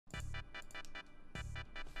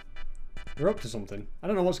We're up to something. I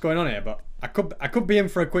don't know what's going on here, but I could be in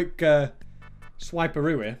for a quick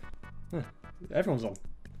swiperoo here. Huh, everyone's on.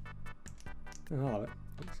 Oh, I'll have it.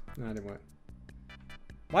 Thanks. No, it didn't work.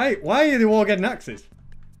 Why are they all getting axes?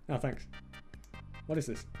 Oh, thanks. What is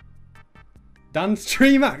this? Dan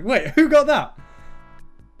stream act. Wait, who got that?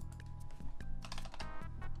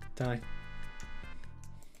 Die.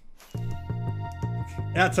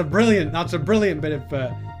 That's a brilliant bit of.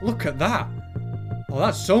 Look at that. Oh,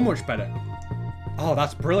 that's so much better. Oh,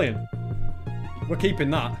 that's brilliant. We're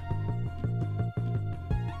keeping that.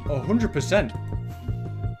 Oh, 100%.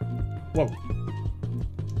 Whoa.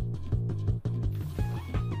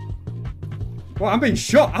 Well, I'm being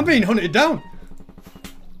shot. I'm being hunted down.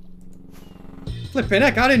 Flipping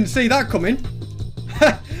heck, I didn't see that coming.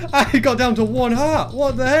 I got down to 1 heart.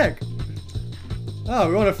 What the heck? Oh,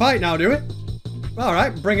 we want to fight now, do we?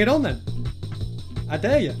 Alright, bring it on then. I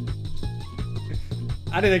dare you.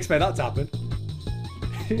 I didn't expect that to happen.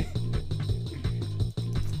 Are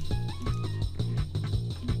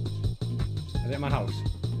they at my house?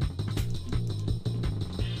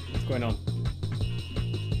 What's going on?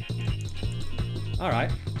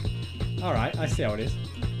 Alright. Alright, I see how it is.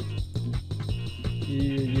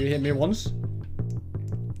 You hit me once.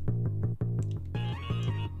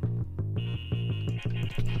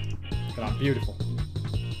 Look at that, beautiful.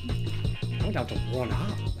 I went down to 1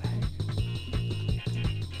 heart. What the heck?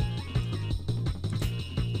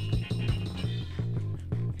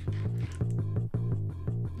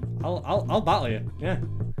 I'll battle you. Yeah.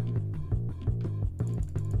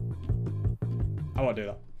 I won't do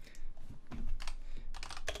that.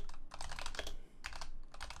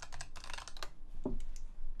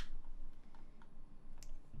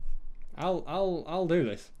 I'll do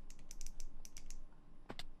this.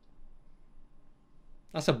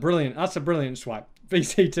 That's a brilliant swipe.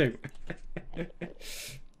 VC2.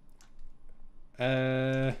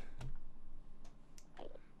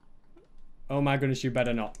 Oh my goodness, you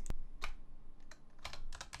better not.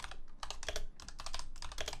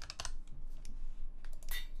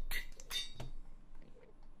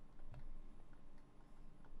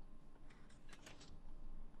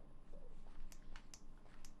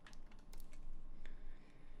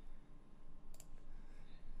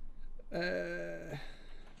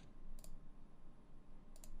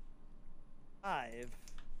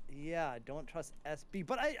 Yeah, don't trust SB,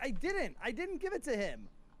 but I didn't give it to him.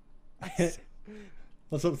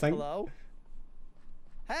 What's up, thing? Hello?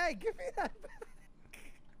 Hey, give me that back.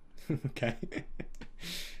 Okay.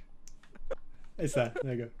 It's there.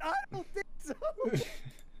 There you go. I don't think so.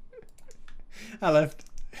 I left.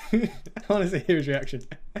 I want to see his reaction.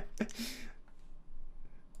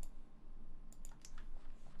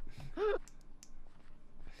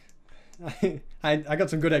 I got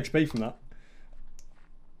some good XP from that.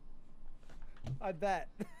 I bet.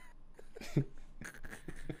 Do you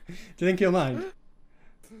think you'll mind?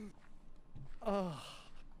 Oh,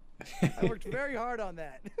 I worked very hard on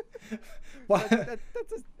that. What?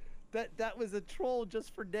 That was a troll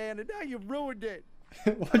just for Dan, and now you ruined it.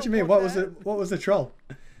 What do you mean? What was the troll?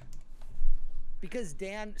 Because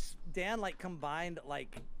Dan like combined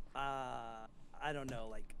like I don't know,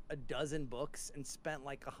 like a dozen books and spent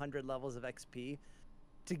like 100 levels of XP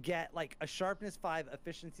to get like a sharpness 5,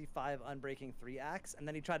 efficiency 5, unbreaking 3 axe, and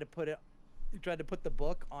then he tried to put the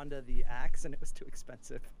book onto the axe, and it was too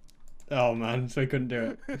expensive. Oh man, so he couldn't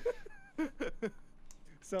do it.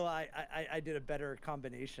 So I did a better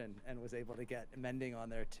combination and was able to get mending on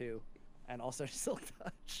there too, and also silk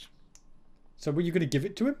touch. So were you gonna give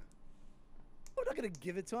it to him? I'm not gonna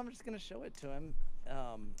give it to him. I'm just gonna show it to him.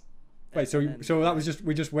 Wait, so that was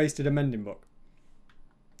we just wasted a mending book.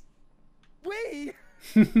 Wait.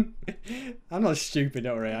 I'm not stupid,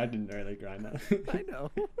 don't worry. I didn't really grind that. I know.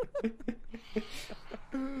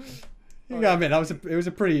 You gotta admit, it was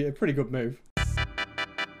a pretty good move.